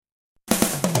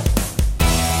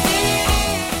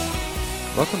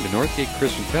Welcome to Northgate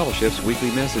Christian Fellowship's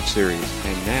weekly message series.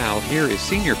 And now, here is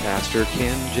Senior Pastor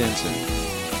Ken Jensen.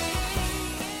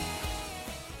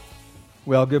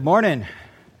 Well, good morning.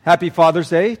 Happy Father's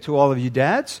Day to all of you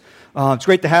dads. It's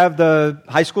great to have the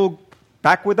high school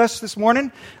back with us this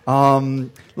morning. A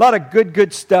lot of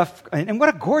good stuff. And what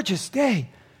a gorgeous day.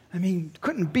 I mean,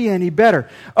 couldn't be any better.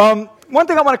 One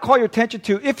thing I want to call your attention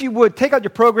to, if you would, take out your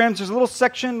programs. There's a little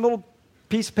section, little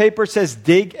piece of paper, it says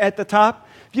DIG at the top.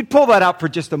 If you'd pull that out for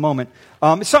just a moment.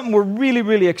 It's something we're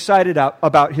really excited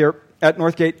about here at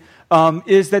Northgate,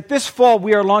 is that this fall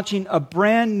we are launching a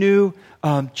brand new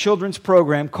children's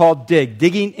program called DIG,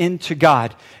 Digging Into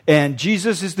God. And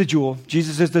Jesus is the jewel,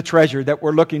 Jesus is the treasure that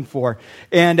we're looking for.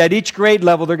 And at each grade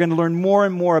level, they're going to learn more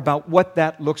and more about what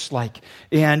that looks like.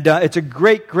 And it's a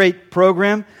great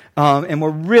program, and we're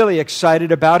really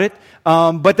excited about it.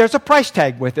 But there's a price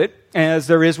tag with it, as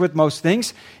there is with most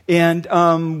things. And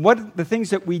one of the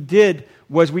things that we did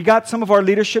was we got some of our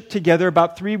leadership together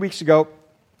about 3 weeks ago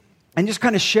and just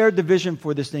kind of shared the vision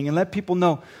for this thing and let people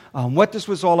know what this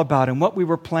was all about and what we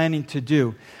were planning to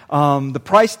do. The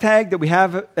price tag that we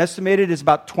have estimated is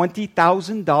about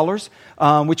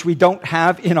 $20,000, which we don't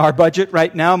have in our budget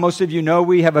right now. Most of you know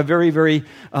we have a very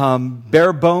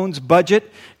bare bones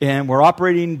budget, and we're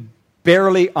operating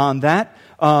barely on that.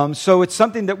 So it's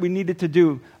something that we needed to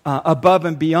do above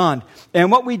and beyond. And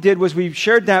what we did was we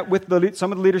shared that with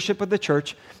some of the leadership of the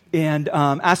church and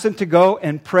asked them to go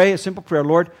and pray a simple prayer.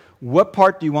 Lord, what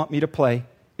part do you want me to play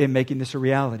in making this a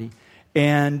reality?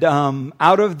 And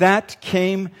out of that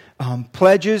came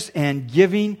pledges and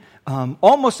giving,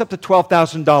 almost up to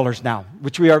 $12,000 now,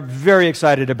 which we are very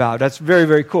excited about. That's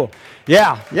very cool.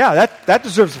 Yeah, that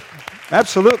deserves it.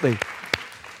 Absolutely.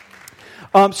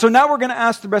 So now we're going to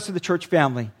ask the rest of the church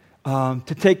family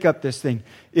to take up this thing.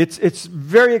 It's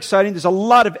very exciting. There's a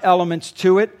lot of elements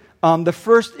to it. The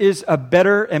first is a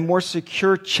better and more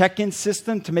secure check-in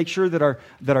system to make sure that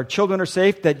our children are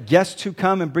safe, that guests who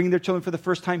come and bring their children for the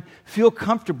first time feel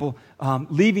comfortable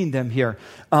leaving them here.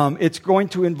 It's going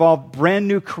to involve brand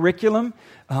new curriculum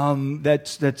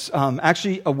that's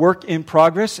actually a work in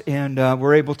progress, and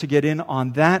we're able to get in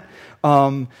on that.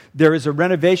 There is a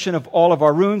renovation of all of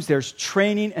our rooms. There's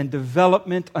training and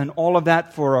development and all of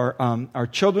that for our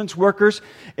children's workers.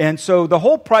 And so the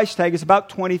whole price tag is about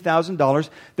 $20,000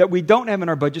 that we don't have in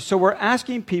our budget. So we're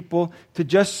asking people to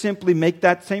just simply make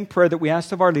that same prayer that we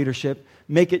asked of our leadership,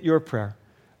 make it your prayer.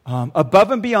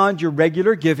 Above and beyond your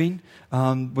regular giving,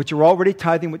 what you're already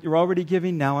tithing, what you're already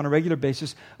giving now on a regular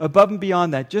basis, above and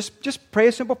beyond that, just pray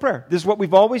a simple prayer. This is what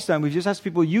we've always done. We've just asked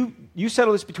people, you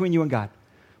settle this between you and God.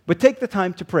 But take the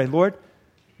time to pray. Lord,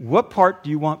 what part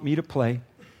do you want me to play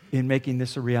in making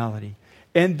this a reality?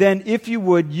 And then if you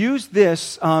would use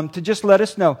this to just let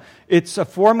us know. It's a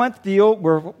 4-month deal.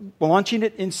 We're launching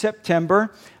it in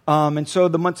September. And so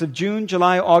the months of June,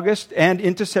 July, August, and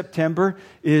into September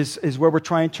is where we're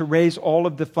trying to raise all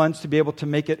of the funds to be able to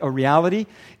make it a reality.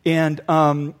 And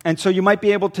so you might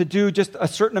be able to do just a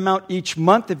certain amount each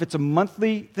month if it's a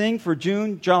monthly thing for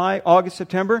June, July, August,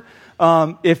 September.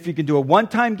 If you can do a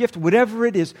one-time gift, whatever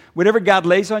it is, whatever God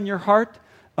lays on your heart,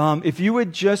 if you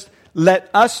would just let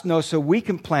us know so we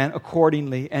can plan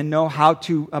accordingly and know how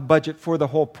to budget for the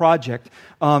whole project.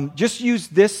 Just use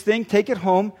this thing, take it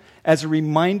home as a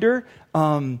reminder.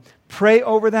 Pray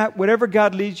over that. Whatever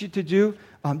God leads you to do,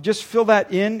 just fill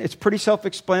that in. It's pretty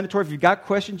self-explanatory. If you've got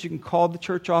questions, you can call the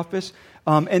church office.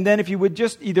 And then if you would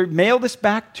just either mail this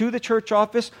back to the church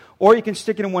office or you can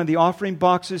stick it in one of the offering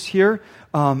boxes here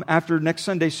after next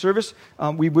Sunday's service.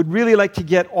 We would really like to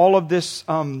get all of this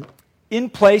in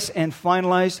place and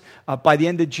finalized by the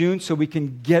end of June so we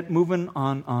can get moving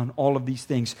on all of these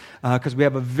things because we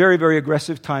have a very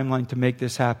aggressive timeline to make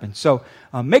this happen. So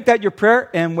make that your prayer,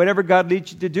 and whatever God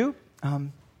leads you to do,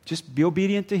 just be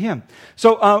obedient to Him.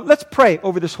 So let's pray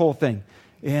over this whole thing.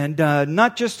 And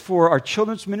not just for our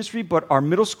children's ministry, but our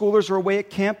middle schoolers are away at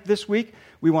camp this week.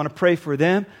 We want to pray for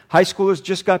them. High schoolers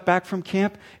just got back from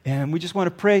camp, and we just want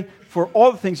to pray for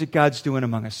all the things that God's doing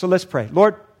among us. So let's pray.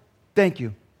 Lord, thank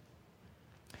you.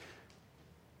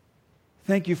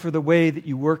 Thank you for the way that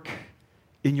you work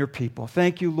in your people.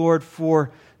 Thank you, Lord,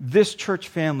 for this church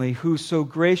family who so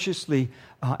graciously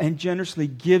and generously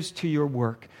gives to your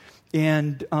work.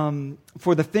 And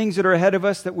for the things that are ahead of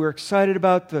us that we're excited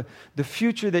about, the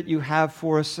future that you have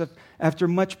for us after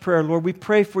much prayer, Lord, we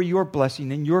pray for your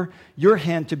blessing and your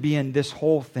hand to be in this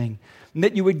whole thing. And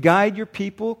that you would guide your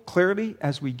people clearly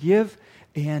as we give,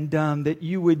 and that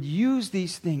you would use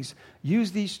these things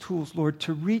use these tools, Lord,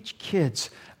 to reach kids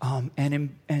and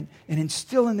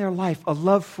instill in their life a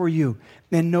love for you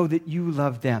and know that you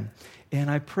love them. And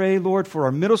I pray, Lord, for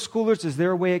our middle schoolers as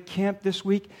they're away at camp this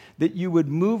week, that you would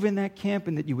move in that camp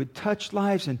and that you would touch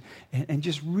lives and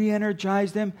just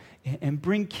re-energize them and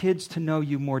bring kids to know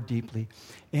you more deeply.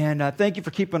 And thank you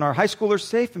for keeping our high schoolers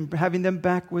safe and having them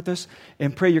back with us,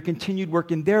 and pray your continued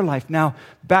work in their life now,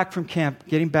 back from camp,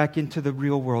 getting back into the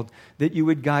real world, that you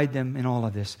would guide them in all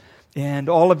of this. And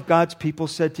all of God's people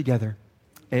said together,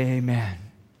 amen.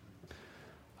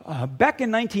 Back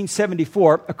in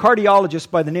 1974, a cardiologist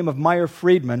by the name of Meyer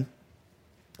Friedman,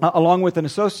 along with an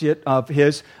associate of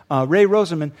his, Ray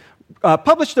Rosenman,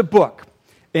 published a book.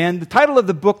 And the title of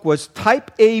the book was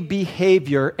Type A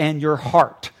Behavior and Your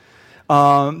Heart.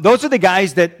 Those are the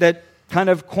guys that kind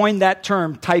of coined that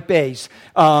term, Type A's.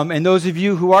 And those of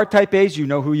you who are Type A's, you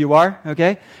know who you are,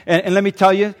 okay? And let me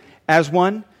tell you, as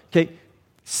one, okay,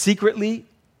 secretly,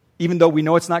 even though we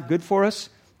know it's not good for us,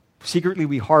 secretly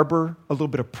we harbor a little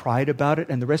bit of pride about it,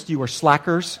 and the rest of you are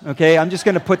slackers, okay? I'm just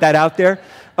going to put that out there.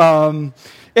 And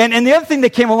the other thing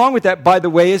that came along with that, by the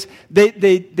way, is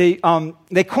they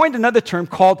coined another term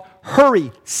called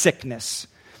hurry sickness.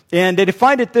 And they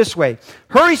defined it this way: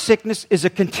 hurry sickness is a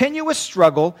continuous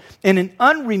struggle and an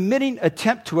unremitting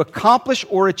attempt to accomplish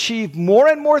or achieve more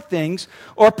and more things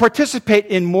or participate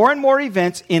in more and more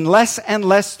events in less and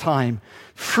less time,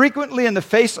 frequently in the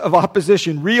face of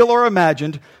opposition, real or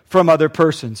imagined, from other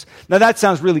persons. Now that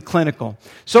sounds really clinical.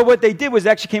 So what they did was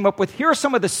actually came up with, here are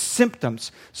some of the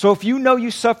symptoms. So if you know you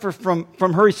suffer from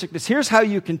hurry sickness, here's how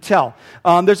you can tell.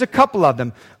 There's a couple of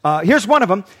them. Here's one of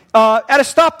them. At a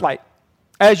stoplight,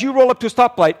 as you roll up to a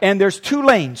stoplight, and there's 2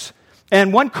 lanes,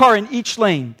 and 1 car in each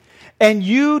lane, and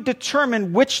you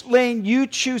determine which lane you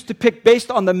choose to pick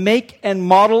based on the make and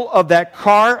model of that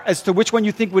car as to which one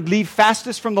you think would leave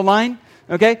fastest from the line,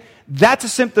 okay? That's a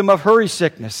symptom of hurry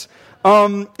sickness.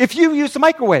 If you use the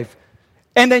microwave,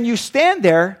 and then you stand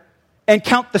there and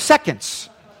count the seconds,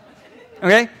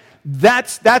 okay?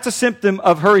 That's a symptom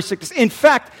of hurry sickness. In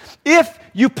fact, if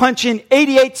you punch in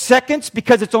 88 seconds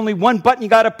because it's only 1 button you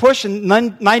got to push and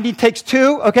 90 takes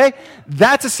 2, okay?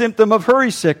 That's a symptom of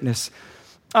hurry sickness.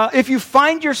 If you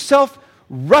find yourself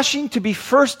rushing to be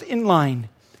first in line,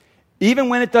 even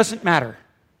when it doesn't matter,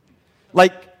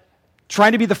 like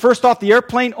trying to be the first off the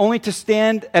airplane only to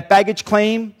stand at baggage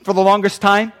claim for the longest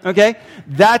time, okay?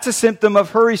 That's a symptom of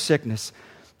hurry sickness.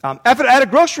 At a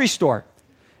grocery store,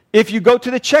 if you go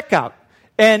to the checkout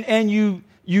and you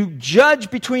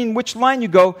judge between which line you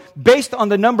go based on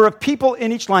the number of people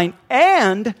in each line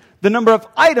and the number of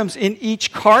items in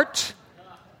each cart,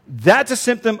 that's a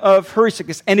symptom of hurry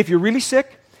sickness. And if you are really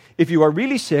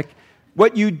sick,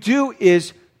 what you do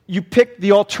is you pick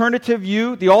the alternate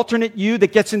you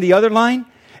that gets in the other line,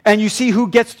 and you see who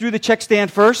gets through the check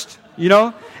stand first, you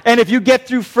know? And if you get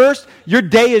through first, your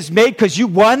day is made because you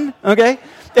won, okay?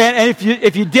 And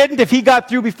if you didn't, if he got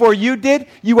through before you did,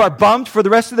 you are bummed for the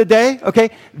rest of the day, okay?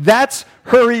 That's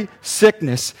hurry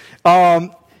sickness.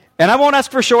 And I won't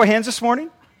ask for a show of hands this morning,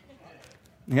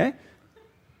 okay?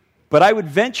 But I would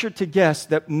venture to guess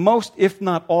that most, if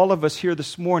not all of us here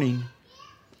this morning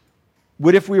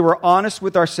would, if we were honest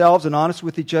with ourselves and honest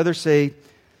with each other, say,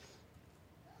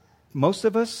 most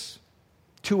of us,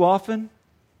 too often,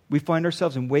 we find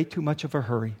ourselves in way too much of a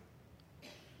hurry.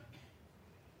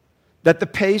 That the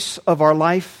pace of our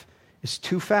life is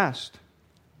too fast.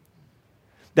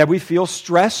 That we feel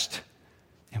stressed,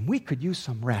 and we could use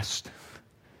some rest.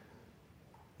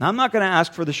 Now, I'm not going to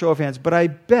ask for the show of hands, but I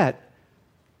bet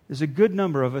there's a good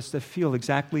number of us that feel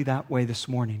exactly that way this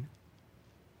morning.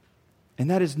 And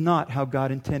that is not how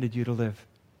God intended you to live.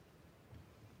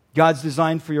 God's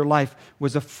design for your life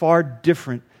was a far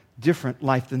different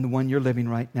life than the one you're living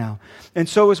right now. And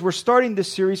so as we're starting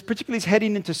this series, particularly as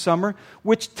heading into summer,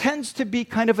 which tends to be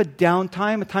kind of a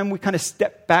downtime, a time we kind of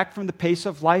step back from the pace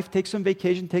of life, take some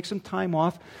vacation, take some time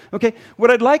off. Okay,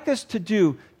 what I'd like us to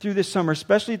do through this summer,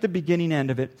 especially at the beginning end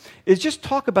of it, is just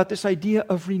talk about this idea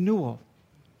of renewal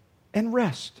and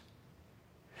rest.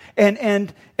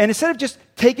 And instead of just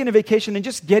taking a vacation and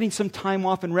just getting some time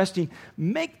off and resting,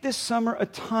 make this summer a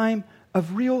time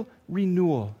of real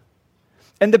renewal.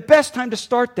 And the best time to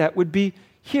start that would be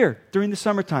here during the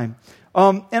summertime.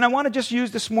 And I want to just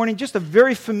use this morning just a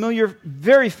very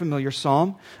familiar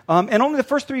psalm, and only the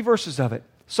first 3 verses of it.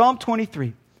 Psalm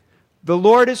 23. The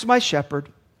Lord is my shepherd,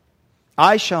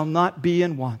 I shall not be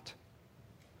in want.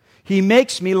 He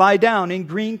makes me lie down in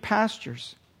green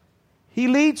pastures. He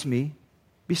leads me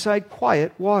beside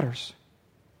quiet waters.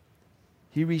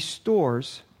 He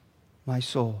restores my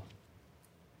soul.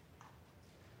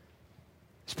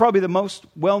 It's probably the most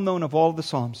well-known of all of the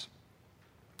Psalms.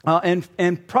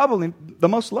 and probably the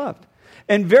most loved.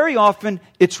 And very often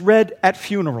it's read at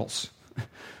funerals,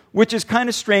 which is kind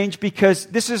of strange because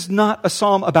this is not a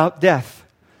psalm about death.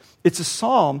 It's a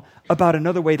psalm about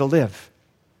another way to live.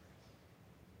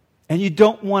 And you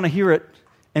don't want to hear it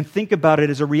and think about it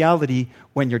as a reality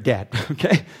when you're dead,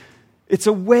 okay? It's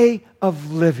a way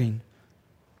of living.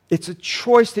 It's a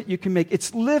choice that you can make.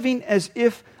 It's living as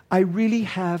if I really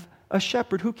have a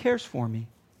shepherd who cares for me.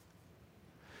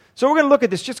 So we're going to look at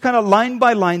this just kind of line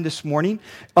by line this morning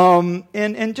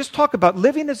and just talk about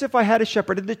living as if I had a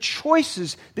shepherd and the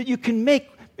choices that you can make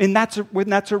when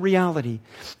that's a reality.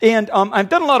 And I've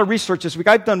done a lot of research this week.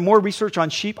 I've done more research on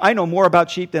sheep. I know more about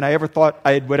sheep than I ever thought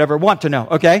I would ever want to know,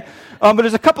 okay? But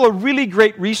there's a couple of really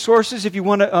great resources if you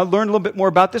want to learn a little bit more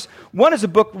about this. One is a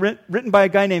book written by a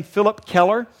guy named Philip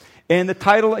Keller, and the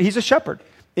title, he's a shepherd.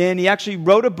 And he actually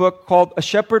wrote a book called A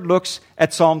Shepherd Looks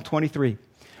at Psalm 23.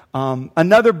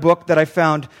 Another book that I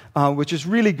found, which is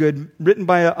really good, written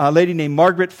by a lady named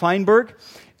Margaret Feinberg.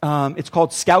 It's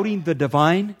called Scouting the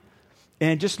Divine.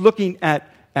 And just looking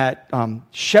at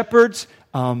shepherds,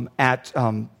 at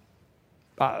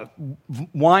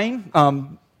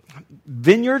wine,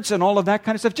 vineyards, and all of that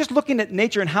kind of stuff. Just looking at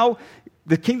nature and how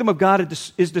the kingdom of God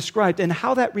is described and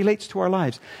how that relates to our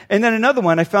lives. And then another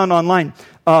one I found online.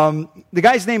 The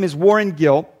guy's name is Warren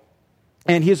Gill,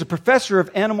 and he is a professor of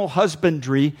animal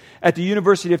husbandry at the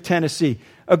University of Tennessee.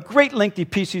 A great lengthy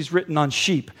piece he's written on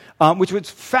sheep, which was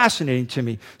fascinating to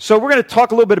me. So we're going to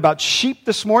talk a little bit about sheep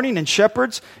this morning and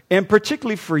shepherds, and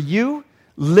particularly for you,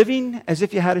 living as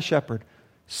if you had a shepherd.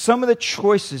 Some of the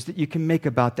choices that you can make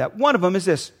about that. One of them is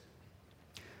this.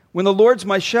 When the Lord's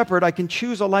my shepherd, I can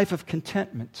choose a life of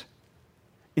contentment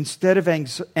instead of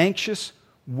anxious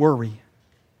worry.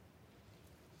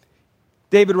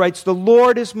 David writes, the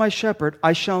Lord is my shepherd,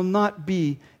 I shall not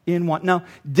be in want. Now,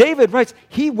 David writes,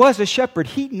 he was a shepherd.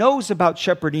 He knows about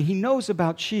shepherding. He knows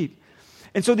about sheep.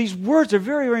 And so these words are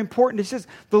very, very important. He says,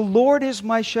 the Lord is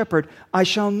my shepherd, I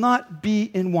shall not be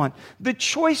in want. The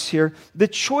choice here, the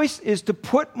choice is to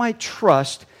put my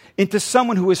trust into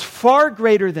someone who is far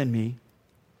greater than me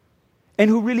and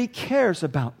who really cares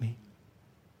about me.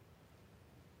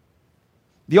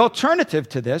 The alternative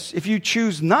to this, if you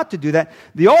choose not to do that,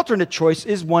 the alternate choice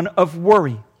is one of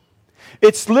worry.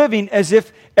 It's living as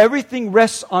if everything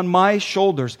rests on my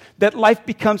shoulders, that life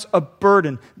becomes a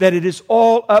burden, that it is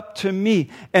all up to me.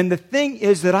 And the thing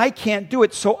is that I can't do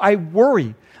it, so I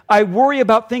worry. I worry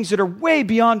about things that are way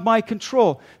beyond my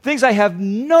control, things I have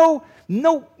no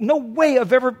way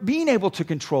of ever being able to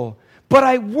control. But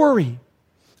I worry.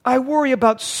 I worry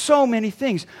about so many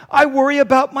things. I worry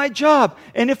about my job,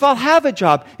 and if I'll have a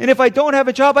job. And if I don't have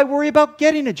a job, I worry about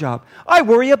getting a job. I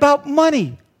worry about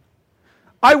money.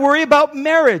 I worry about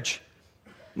marriage,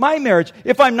 my marriage.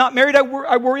 If I'm not married, I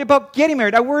worry about getting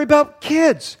married. I worry about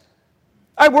kids.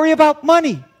 I worry about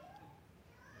money.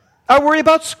 I worry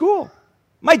about school,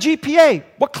 my GPA,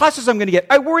 what classes I'm going to get.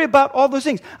 I worry about all those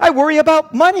things. I worry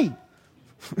about money.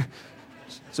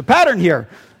 It's a pattern here.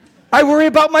 I worry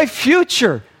about my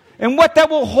future and what that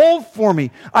will hold for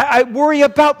me. I worry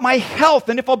about my health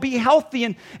and if I'll be healthy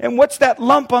and what's that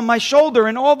lump on my shoulder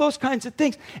and all those kinds of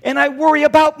things. And I worry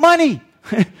about money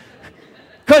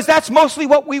because that's mostly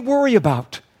what we worry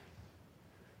about.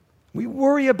 We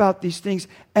worry about these things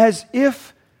as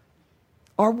if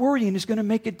our worrying is going to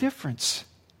make a difference.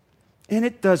 And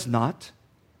it does not.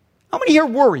 How many here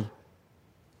worry?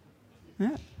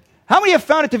 Yeah. How many have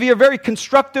found it to be a very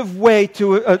constructive way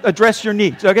to address your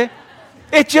needs, okay?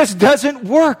 It just doesn't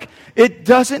work. It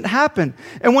doesn't happen.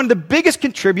 And one of the biggest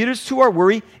contributors to our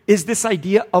worry is this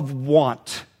idea of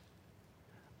want.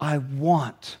 I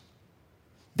want.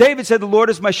 David said, the Lord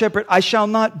is my shepherd, I shall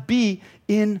not be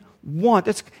in want.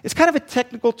 It's kind of a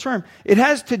technical term. It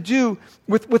has to do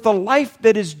with a life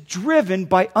that is driven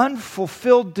by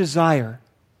unfulfilled desire.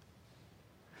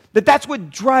 That's what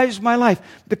drives my life.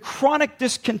 The chronic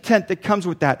discontent that comes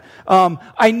with that.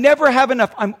 I never have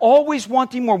enough. I'm always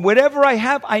wanting more. Whatever I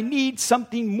have, I need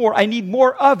something more. I need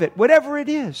more of it, whatever it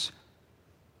is.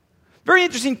 Very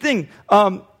interesting thing.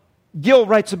 Gill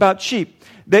writes about sheep.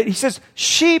 That he says,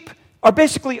 sheep are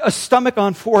basically a stomach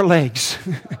on four legs.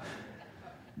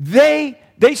 They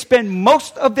spend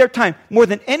most of their time, more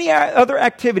than any other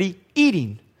activity,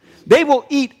 eating. They will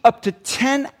eat up to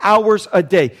 10 hours a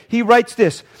day. He writes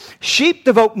this, sheep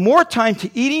devote more time to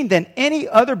eating than any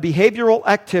other behavioral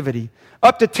activity,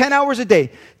 up to 10 hours a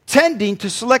day, tending to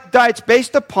select diets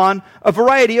based upon a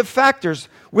variety of factors,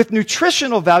 with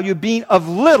nutritional value being of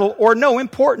little or no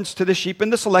importance to the sheep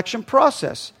in the selection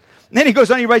process. And then he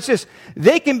goes on, he writes this,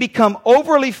 they can become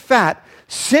overly fat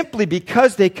simply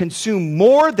because they consume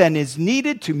more than is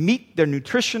needed to meet their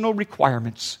nutritional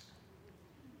requirements.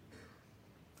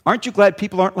 Aren't you glad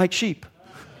people aren't like sheep?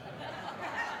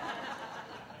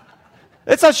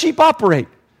 That's how sheep operate.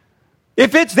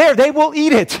 If it's there, they will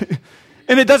eat it.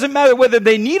 And it doesn't matter whether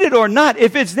they need it or not.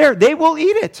 If it's there, they will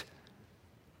eat it.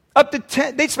 Up to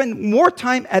 10, they spend more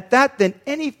time at that than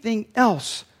anything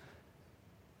else.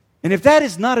 And if that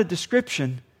is not a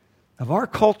description of our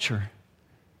culture,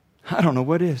 I don't know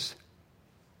what is.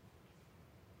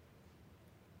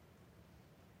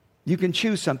 You can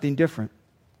choose something different.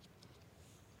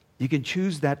 You can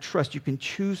choose that trust. You can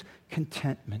choose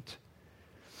contentment.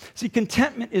 See,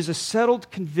 contentment is a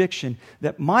settled conviction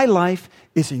that my life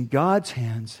is in God's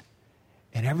hands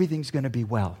and everything's going to be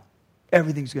well.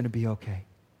 Everything's going to be okay.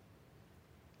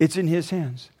 It's in His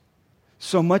hands.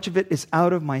 So much of it is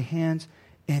out of my hands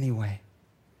anyway.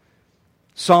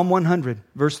 Psalm 100,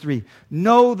 verse 3.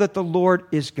 Know that the Lord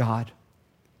is God.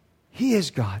 He is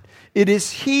God. It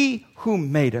is He who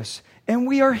made us, and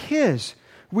we are His.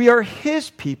 We are His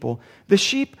people, the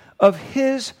sheep of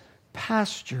His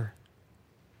pasture.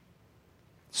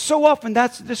 So often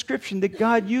that's the description that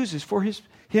God uses for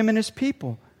Him and His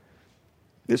people.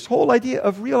 This whole idea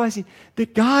of realizing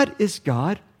that God is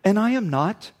God and I am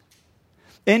not.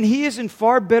 And He is in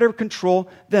far better control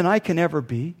than I can ever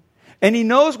be. And He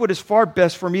knows what is far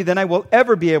best for me than I will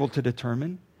ever be able to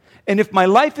determine. And if my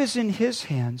life is in His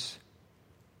hands,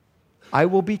 I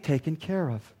will be taken care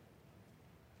of.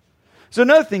 So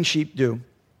another thing sheep do,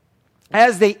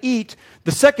 as they eat,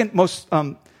 the second most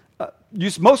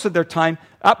use most of their time,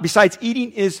 besides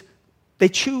eating, is they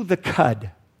chew the cud.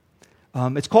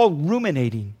 It's called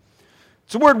ruminating.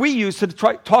 It's a word we use to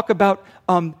talk about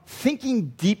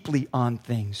thinking deeply on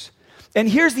things. And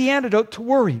here's the antidote to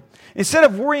worry. Instead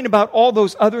of worrying about all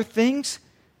those other things,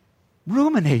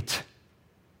 ruminate.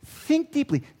 Think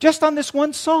deeply. Just on this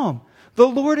one psalm, the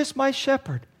Lord is my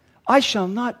shepherd. I shall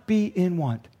not be in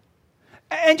want.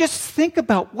 And just think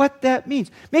about what that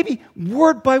means. Maybe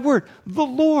word by word. The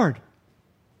Lord,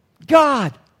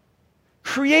 God,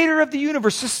 creator of the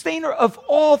universe, sustainer of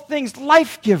all things,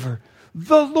 life giver.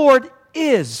 The Lord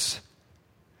is.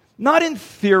 Not in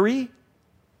theory,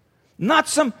 not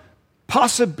some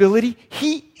possibility.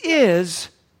 He is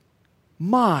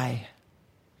my.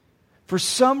 For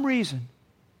some reason,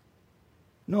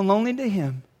 known only to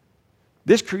Him,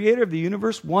 this creator of the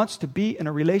universe wants to be in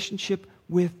a relationship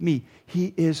with me.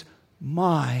 He is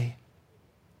my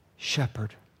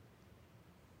shepherd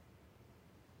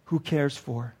who cares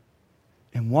for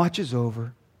and watches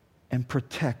over and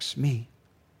protects me.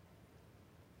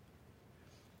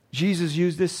 Jesus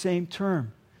used this same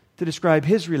term to describe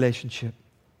His relationship.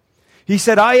 He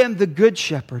said, I am the good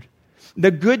shepherd.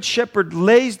 The good shepherd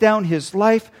lays down his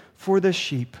life for the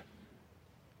sheep.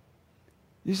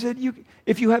 He said,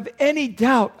 if you have any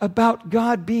doubt about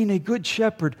God being a good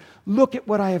shepherd, look at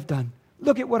what I have done.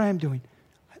 Look at what I am doing.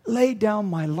 I lay down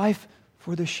my life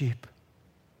for the sheep.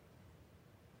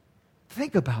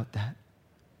 Think about that.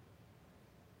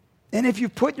 And if you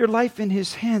put your life in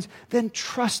His hands, then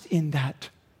trust in that.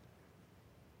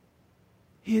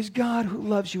 He is God who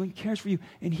loves you and cares for you,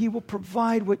 and He will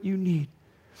provide what you need.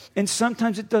 And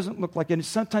sometimes it doesn't look like it, and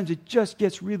sometimes it just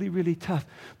gets really, really tough.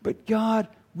 But God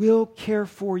will care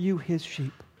for you, His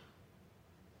sheep.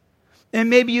 And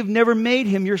maybe you've never made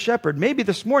Him your shepherd. Maybe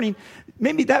this morning,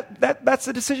 maybe that's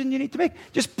the decision you need to make.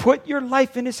 Just put your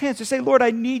life in His hands. Just say, Lord,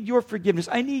 I need your forgiveness.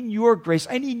 I need your grace.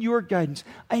 I need your guidance.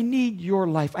 I need your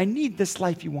life. I need this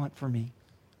life you want for me.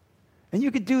 And you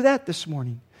could do that this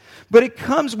morning. But it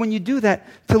comes when you do that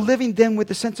to living then with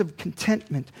a sense of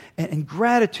contentment and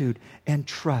gratitude and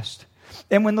trust.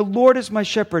 And when the Lord is my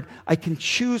shepherd, I can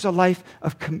choose a life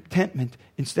of contentment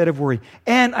instead of worry.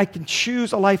 And I can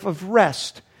choose a life of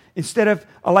rest instead of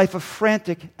a life of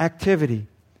frantic activity.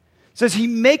 It says, He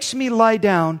makes me lie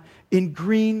down in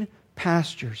green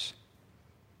pastures.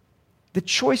 The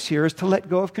choice here is to let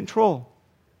go of control.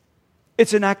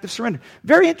 It's an act of surrender.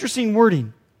 Very interesting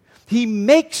wording. He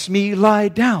makes me lie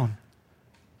down.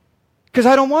 Because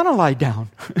I don't want to lie down.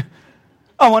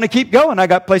 I want to keep going. I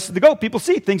got places to go. People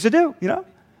see things to do, In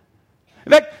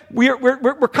fact,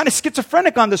 we're kind of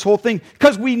schizophrenic on this whole thing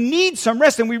because we need some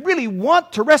rest and we really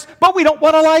want to rest, but we don't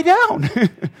want to lie down.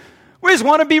 We just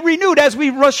want to be renewed as we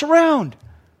rush around.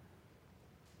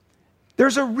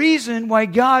 There's a reason why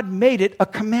God made it a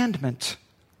commandment.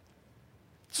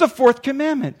 It's the fourth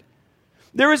commandment.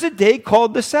 There is a day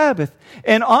called the Sabbath,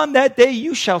 and on that day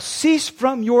you shall cease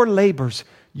from your labors.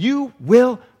 You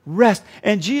will rest.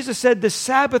 And Jesus said the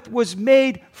Sabbath was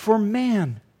made for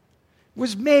man,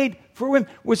 was made for women,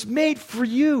 was made for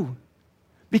you.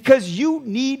 because you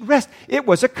need rest. It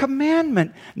was a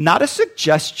commandment, not a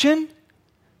suggestion,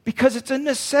 because it's a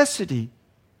necessity.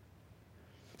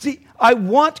 See, I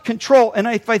want control, and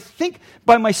if I think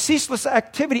by my ceaseless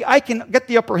activity I can get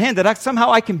the upper hand, that somehow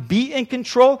I can be in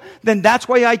control, then that's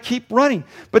why I keep running.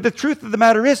 But the truth of the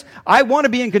matter is, I want to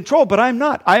be in control, but I'm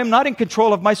not. I am not in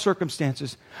control of my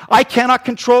circumstances. I cannot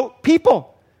control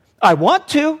people. I want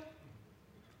to.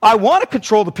 I want to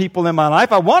control the people in my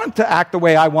life. I want them to act the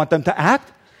way I want them to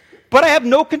act, but I have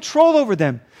no control over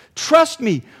them. Trust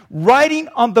me, riding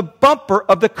on the bumper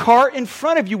of the car in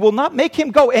front of you will not make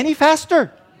him go any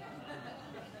faster.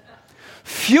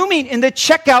 Fuming in the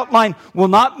checkout line will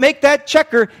not make that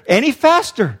checker any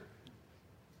faster.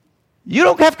 You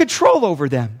don't have control over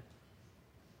them.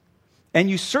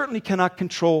 And you certainly cannot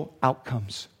control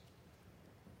outcomes.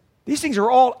 These things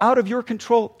are all out of your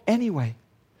control anyway.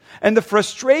 And the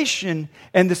frustration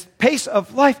and the pace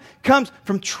of life comes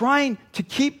from trying to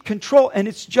keep control, and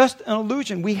it's just an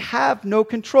illusion. We have no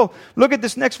control. Look at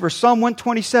this next verse, Psalm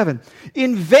 127.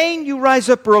 In vain you rise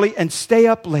up early and stay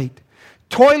up late,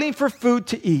 toiling for food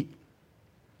to eat,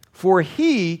 for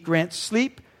he grants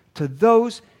sleep to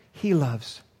those he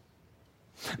loves.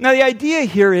 Now the idea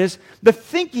here is the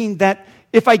thinking that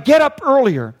if I get up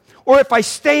earlier, or if I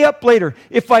stay up later,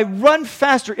 if I run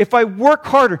faster, if I work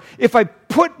harder, if I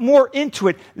put more into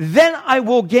it, then I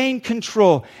will gain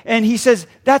control. And he says,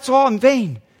 that's all in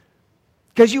vain,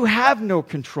 because you have no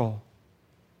control.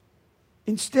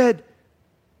 Instead,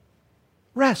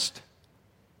 rest.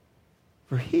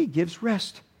 For he gives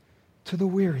rest to the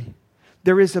weary.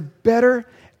 There is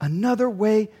another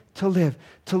way to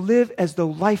live as though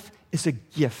life is a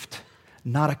gift,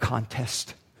 not a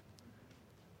contest.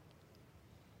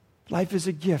 Life is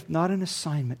a gift, not an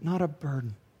assignment, not a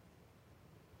burden.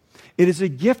 It is a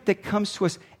gift that comes to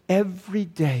us every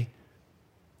day.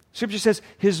 Scripture says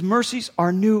his mercies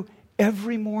are new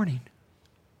every morning.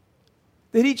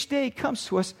 That each day comes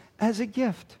to us as a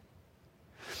gift.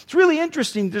 It's really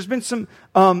interesting. There's been some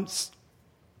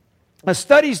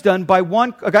studies done by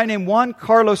a guy named Juan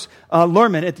Carlos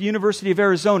Lerman at the University of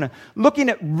Arizona, looking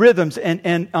at rhythms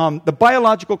and the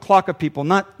biological clock of people,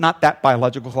 not that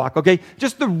biological clock, okay,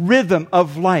 just the rhythm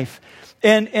of life.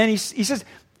 And he says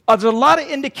there's a lot of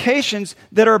indications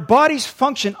that our bodies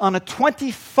function on a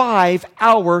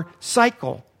 25-hour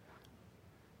cycle.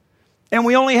 And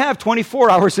we only have 24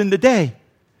 hours in the day.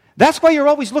 That's why you're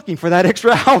always looking for that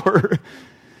extra hour.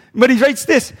 But he writes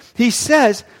this. He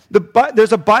says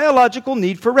there's a biological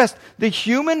need for rest. The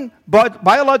human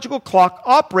biological clock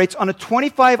operates on a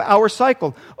 25-hour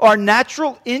cycle. Our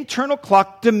natural internal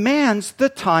clock demands the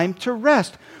time to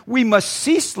rest. We must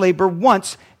cease labor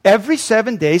once every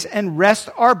 7 days and rest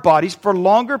our bodies for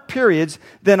longer periods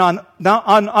than on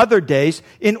other days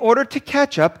in order to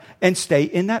catch up and stay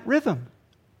in that rhythm.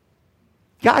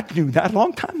 God knew that a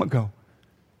long time ago.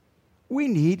 We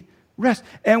need rest.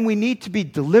 And we need to be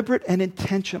deliberate and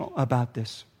intentional about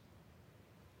this.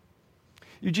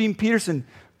 Eugene Peterson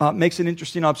makes an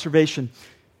interesting observation.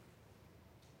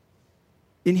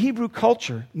 In Hebrew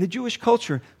culture, in the Jewish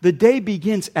culture, the day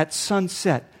begins at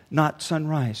sunset, not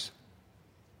sunrise.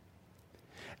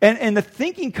 And the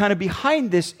thinking kind of behind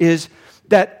this is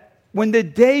that when the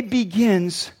day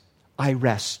begins, I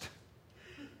rest.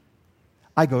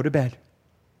 I go to bed.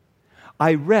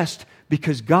 I rest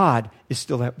because God is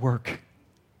still at work.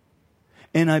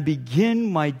 And I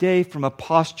begin my day from a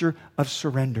posture of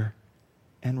surrender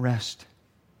and rest.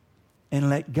 And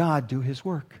let God do his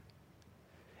work.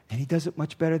 And he does it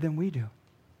much better than we do.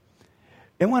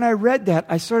 And when I read that,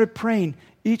 I started praying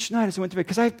each night as I went to bed.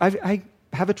 Because I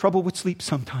have a trouble with sleep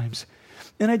sometimes.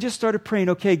 And I just started praying,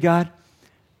 okay, God,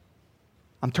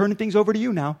 I'm turning things over to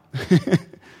you now.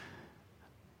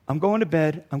 I'm going to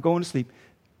bed. I'm going to sleep.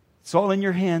 It's all in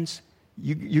your hands.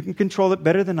 You can control it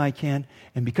better than I can.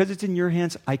 And because it's in your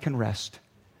hands, I can rest.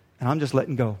 And I'm just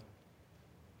letting go.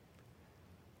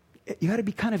 You got to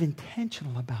be kind of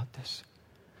intentional about this.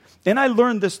 And I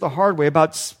learned this the hard way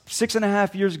about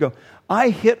 6.5 years ago. I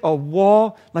hit a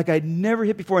wall like I'd never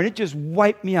hit before, and it just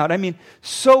wiped me out. I mean,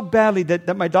 so badly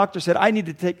that my doctor said I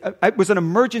needed to take, it was an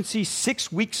emergency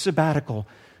 6-week sabbatical.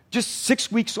 Just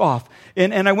 6 weeks off.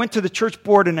 And I went to the church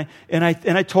board and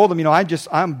I told them, you know,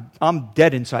 I'm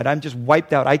dead inside. I'm just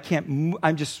wiped out. I can't,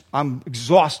 I'm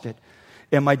exhausted.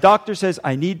 And my doctor says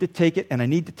I need to take it and I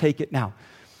need to take it now.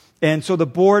 And so the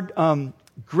board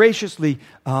graciously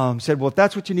said, well, if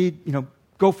that's what you need, you know,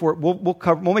 go for it.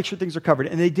 We'll make sure things are covered.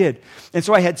 And they did. And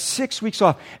so I had 6 weeks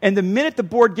off. And the minute the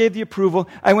board gave the approval,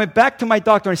 I went back to my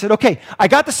doctor and I said, okay, I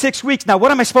got the 6 weeks. Now what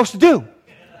am I supposed to do?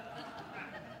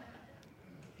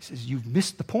 He says, you've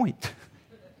missed the point.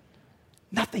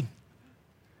 Nothing.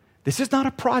 This is not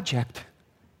a project.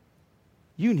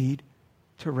 You need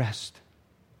to rest.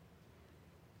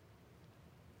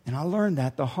 And I learned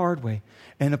that the hard way.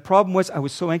 And the problem was I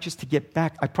was so anxious to get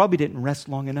back, I probably didn't rest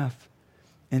long enough.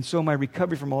 And so my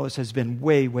recovery from all this has been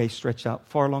way, way stretched out,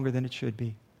 far longer than it should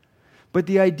be. But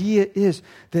the idea is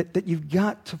that you've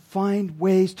got to find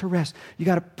ways to rest. You've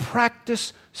got to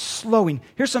practice slowing.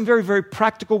 Here's some very, very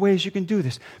practical ways you can do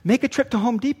this. Make a trip to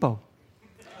Home Depot.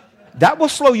 That will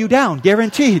slow you down,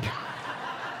 guaranteed.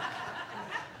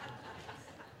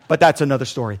 But that's another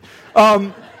story.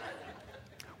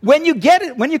 When you get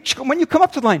it, when you come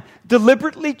up to the line,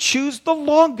 deliberately choose the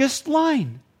longest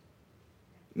line.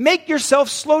 Make yourself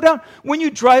slow down. When you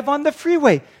drive on the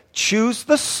freeway, choose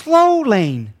the slow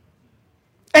lane.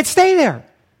 And stay there.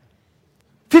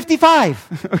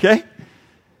 55, okay?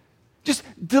 Just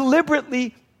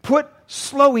deliberately put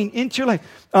slowing into your life.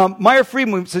 Meyer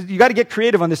Friedman says, you got to get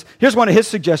creative on this. Here's one of his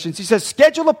suggestions. He says,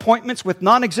 schedule appointments with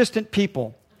non-existent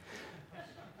people.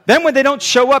 Then when they don't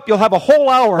show up, you'll have a whole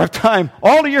hour of time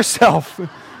all to yourself.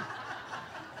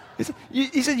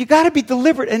 He said, you got to be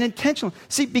deliberate and intentional.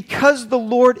 See, because the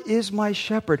Lord is my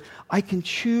shepherd, I can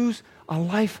choose a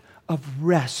life of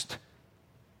rest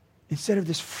instead of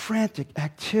this frantic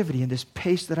activity and this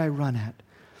pace that I run at.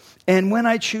 And when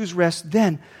I choose rest,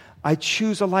 then I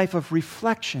choose a life of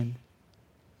reflection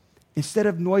instead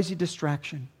of noisy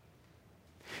distraction.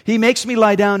 He makes me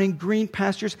lie down in green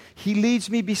pastures. He leads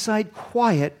me beside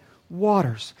quiet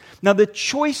waters. Now the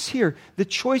choice here, the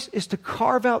choice is to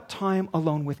carve out time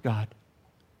alone with God.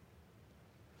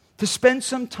 To spend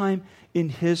some time in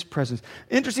His presence.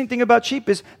 Interesting thing about sheep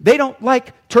is they don't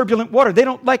like turbulent water. They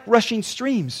don't like rushing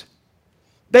streams.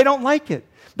 They don't like it.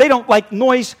 They don't like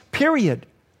noise, period.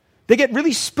 They get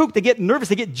really spooked. They get nervous.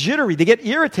 They get jittery. They get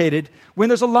irritated when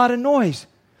there's a lot of noise.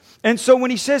 And so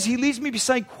when He says He leads me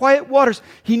beside quiet waters,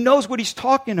 He knows what He's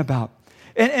talking about.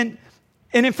 And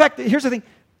in fact, here's the thing.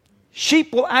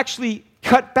 Sheep will actually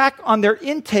cut back on their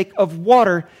intake of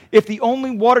water if the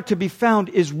only water to be found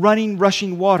is running,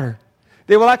 rushing water.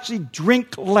 They will actually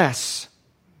drink less.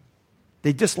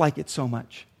 They dislike it so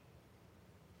much.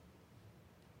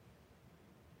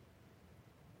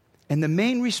 And the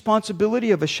main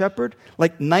responsibility of a shepherd,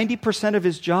 like 90% of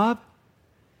his job,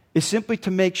 is simply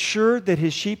to make sure that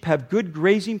his sheep have good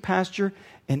grazing pasture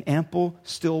and ample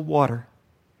still water.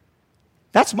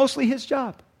 That's mostly his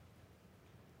job.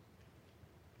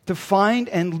 To find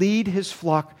and lead his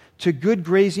flock to good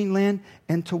grazing land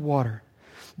and to water.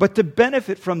 But to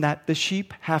benefit from that, the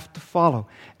sheep have to follow.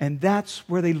 And that's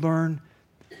where they learn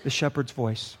the shepherd's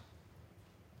voice.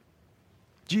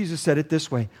 Jesus said it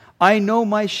this way, I know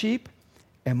my sheep,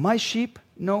 and my sheep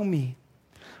know me.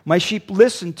 My sheep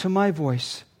listen to my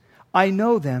voice. I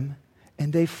know them,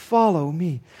 and they follow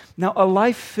me. Now, a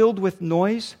life filled with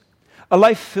noise, a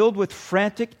life filled with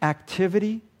frantic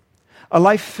activity, a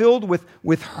life filled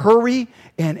with hurry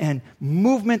and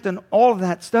movement and all of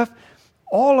that stuff,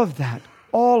 all of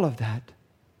that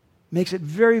makes it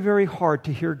very, very hard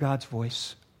to hear God's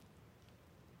voice.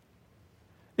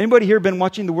 Anybody here been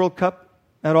watching the World Cup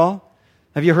at all?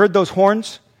 Have you heard those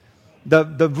horns? The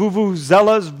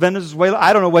vuvuzelas, Venezuela,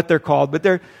 I don't know what they're called, but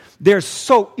they're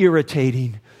so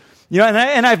irritating. You know,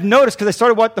 and I've noticed, because I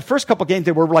started watching the first couple games,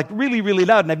 they were like really, really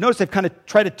loud, and I've noticed they've kind of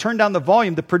tried to turn down the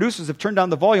volume. The producers have turned down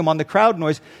the volume on the crowd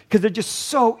noise because they're just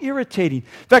so irritating.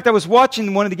 In fact, I was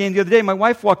watching one of the games the other day. My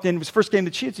wife walked in. It was the first game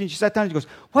that she had seen. She sat down and she goes,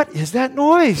 "What is that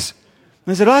noise?"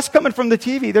 And I said, "Oh, it's coming from the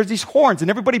TV. There's these horns, and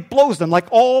everybody blows them like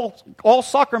all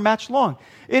soccer match long."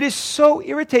 It is so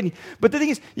irritating. But the thing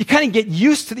is, you kind of get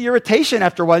used to the irritation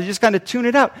after a while. You just kind of tune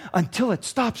it out until it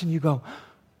stops, and you go,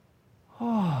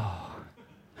 "Oh."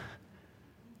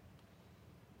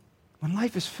 When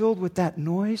life is filled with that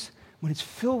noise, when it's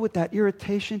filled with that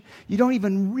irritation, you don't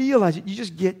even realize it. You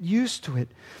just get used to it.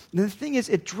 And the thing is,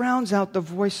 it drowns out the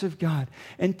voice of God.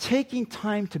 And taking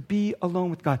time to be alone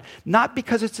with God, not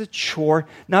because it's a chore,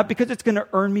 not because it's going to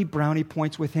earn me brownie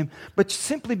points with Him, but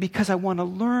simply because I want to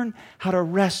learn how to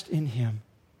rest in Him.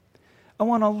 I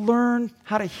want to learn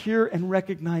how to hear and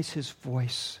recognize His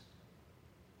voice.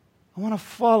 I want to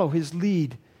follow His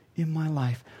lead in my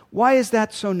life. Why is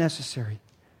that so necessary?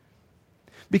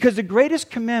 Because the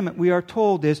greatest commandment, we are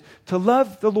told, is to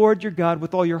love the Lord your God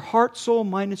with all your heart, soul,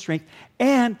 mind, and strength,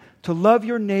 and to love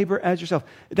your neighbor as yourself.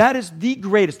 That is the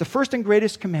greatest, the first and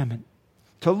greatest commandment.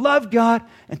 To love God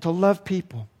and to love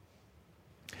people.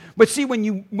 But see, when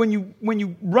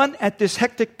you run at this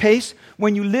hectic pace,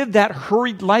 when you live that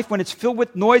hurried life, when it's filled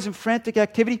with noise and frantic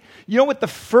activity, you know what the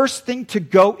first thing to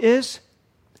go is?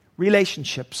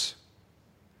 Relationships.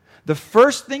 The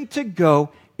first thing to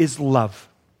go is love.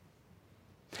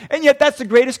 And yet that's the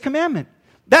greatest commandment.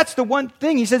 That's the one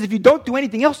thing. He says, if you don't do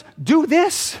anything else, do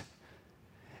this.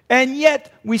 And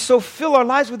yet, we so fill our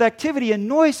lives with activity and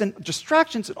noise and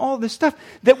distractions and all this stuff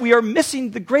that we are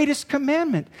missing the greatest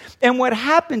commandment. And what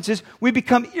happens is we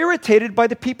become irritated by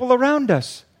the people around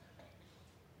us.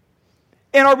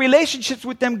 And our relationships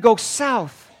with them go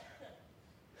south.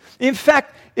 In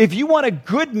fact, if you want a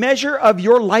good measure of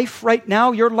your life right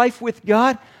now, your life with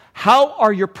God, how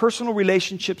are your personal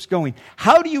relationships going?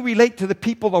 How do you relate to the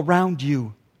people around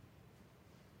you?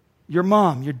 Your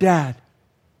mom, your dad,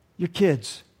 your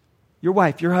kids, your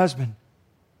wife, your husband,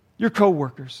 your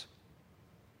coworkers.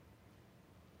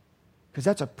 Because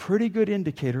that's a pretty good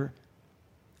indicator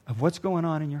of what's going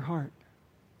on in your heart.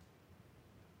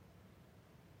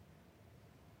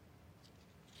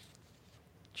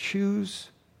 Choose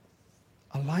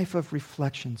a life of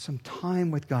reflection, some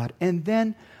time with God. And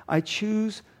then I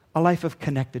choose a life of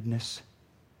connectedness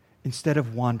instead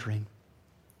of wandering.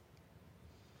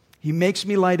 He makes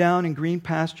me lie down in green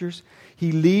pastures.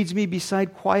 He leads me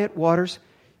beside quiet waters.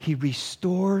 He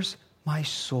restores my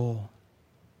soul.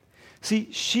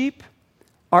 See, sheep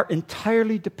are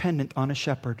entirely dependent on a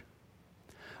shepherd.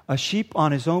 A sheep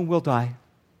on his own will die.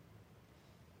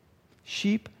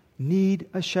 Sheep need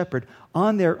a shepherd.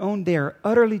 On their own, they are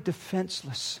utterly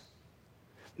defenseless.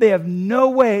 They have no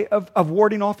way of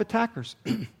warding off attackers.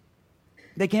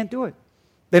 They can't do it.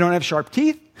 They don't have sharp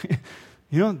teeth.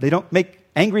 They don't make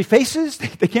angry faces.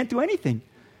 They can't do anything.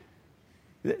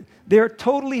 They're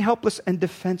totally helpless and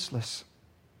defenseless.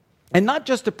 And not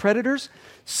just the predators,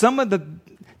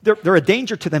 they're a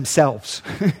danger to themselves.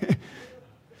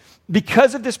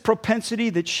 Because of this propensity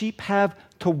that sheep have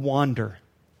to wander.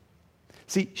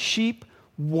 See, sheep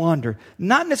wander.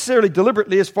 Not necessarily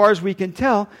deliberately, as far as we can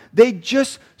tell. They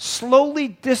just slowly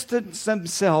distance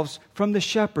themselves from the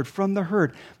shepherd, from the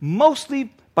herd,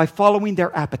 mostly by following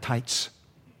their appetites.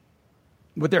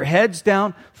 With their heads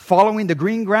down, following the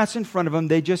green grass in front of them,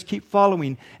 they just keep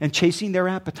following and chasing their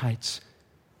appetites.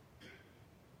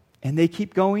 And they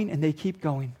keep going and they keep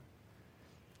going.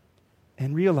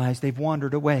 And realize they've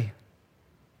wandered away.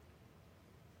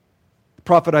 The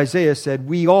prophet Isaiah said,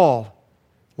 "We all,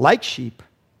 like sheep,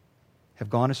 have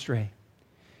gone astray.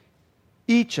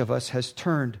 Each of us has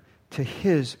turned to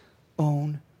his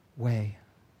own way."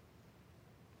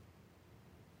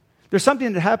 There's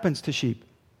something that happens to sheep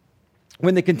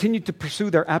when they continue to pursue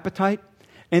their appetite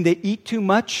and they eat too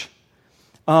much,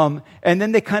 and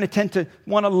then they kind of tend to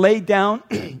want to lay down.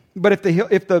 But if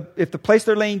the place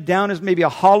they're laying down is maybe a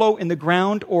hollow in the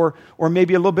ground or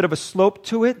maybe a little bit of a slope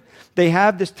to it, they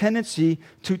have this tendency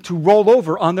to roll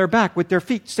over on their back with their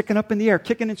feet sticking up in the air,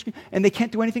 kicking and screaming, and they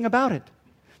can't do anything about it.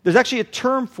 There's actually a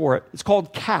term for it. It's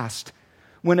called cast.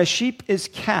 When a sheep is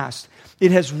cast,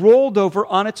 it has rolled over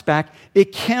on its back.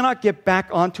 It cannot get back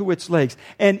onto its legs.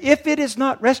 And if it is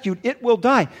not rescued, it will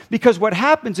die. Because what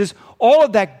happens is all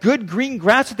of that good green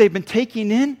grass that they've been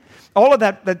taking in, all of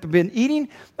that they've been eating,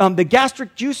 the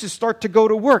gastric juices start to go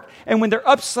to work. And when they're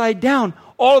upside down,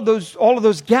 all of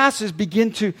those gases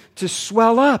begin to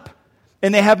swell up.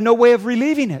 And they have no way of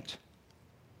relieving it.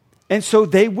 And so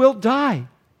they will die.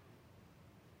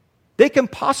 They can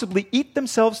possibly eat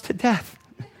themselves to death.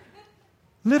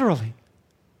 Literally.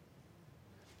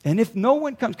 And if no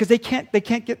one comes, because they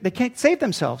can't save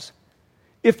themselves.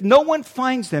 If no one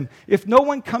finds them, if no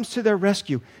one comes to their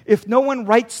rescue, if no one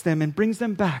rights them and brings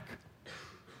them back,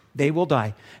 they will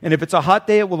die. And if it's a hot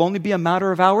day, it will only be a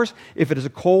matter of hours. If it is a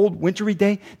cold, wintry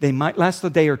day, they might last a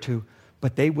day or two,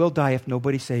 but they will die if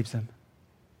nobody saves them.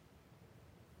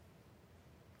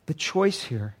 The choice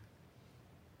here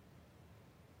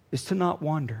is to not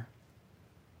wander,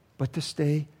 but to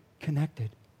stay connected.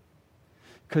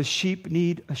 Because sheep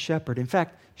need a shepherd. In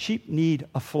fact, sheep need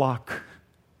a flock.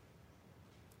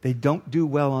 They don't do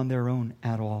well on their own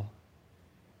at all.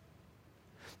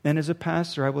 And as a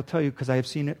pastor, I will tell you, because I have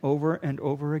seen it over and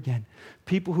over again,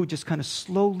 people who just kind of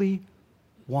slowly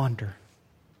wander.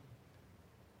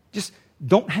 Just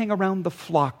don't hang around the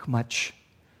flock much.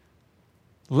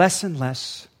 Less and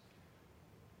less.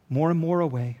 More and more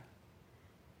away.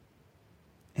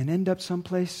 And end up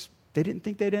someplace they didn't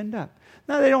think they'd end up.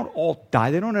 Now, they don't all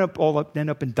die. They don't end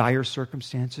up in dire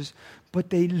circumstances. But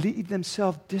they leave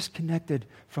themselves disconnected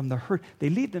from the herd. They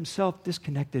leave themselves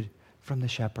disconnected from the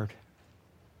shepherd.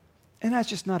 And that's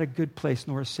just not a good place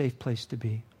nor a safe place to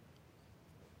be.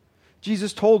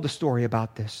 Jesus told the story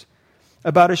about this.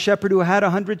 About a shepherd who had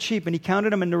 100 sheep, and he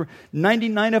counted them, and there were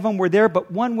 99 of them were there,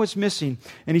 but one was missing.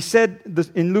 And he said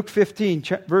in Luke 15,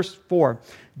 verse 4,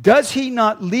 "Does he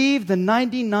not leave the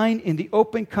 99 in the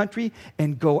open country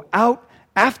and go out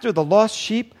after the lost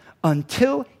sheep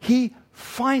until he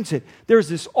finds it. There's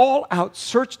this all-out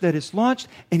search that is launched,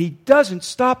 and he doesn't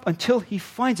stop until he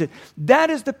finds it. That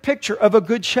is the picture of a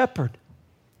good shepherd.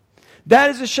 That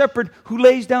is a shepherd who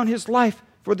lays down his life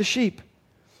for the sheep.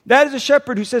 That is a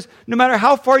shepherd who says, no matter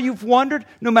how far you've wandered,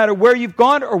 no matter where you've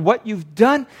gone or what you've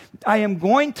done, I am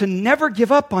going to never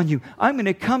give up on you. I'm going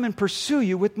to come and pursue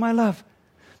you with my love.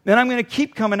 And I'm going to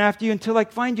keep coming after you until I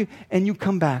find you and you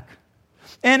come back.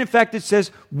 And in fact, it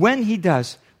says, when he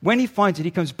does, when he finds it,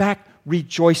 he comes back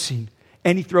rejoicing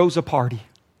and he throws a party.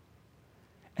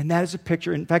 And that is a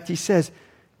picture. In fact, he says,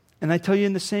 and I tell you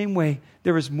in the same way,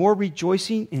 there is more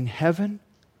rejoicing in heaven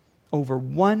over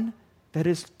one that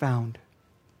is found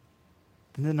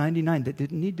than the 99 that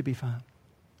didn't need to be found.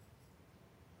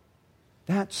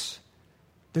 That's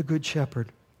the Good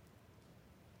Shepherd.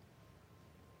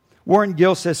 Warren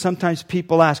Gill says sometimes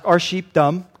people ask, are sheep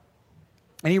dumb?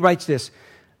 And he writes this,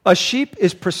 a sheep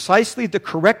is precisely the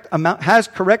correct amount,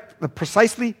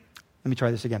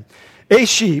 A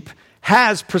sheep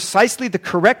has precisely the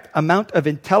correct amount of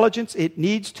intelligence it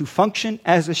needs to function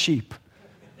as a sheep.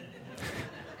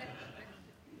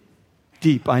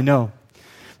 Deep, I know.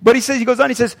 But he goes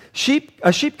on, he says,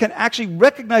 a sheep can actually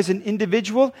recognize an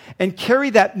individual and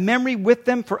carry that memory with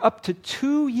them for up to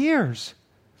 2 years.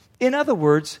 In other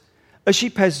words, a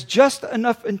sheep has just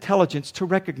enough intelligence to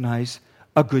recognize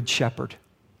a good shepherd.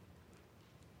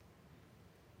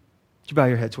 Would you bow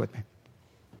your heads with me?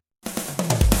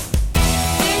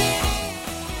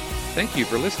 Thank you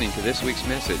for listening to this week's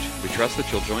message. We trust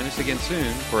that you'll join us again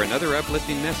soon for another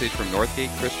uplifting message from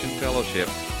Northgate Christian Fellowship,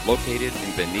 located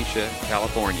in Benicia,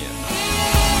 California.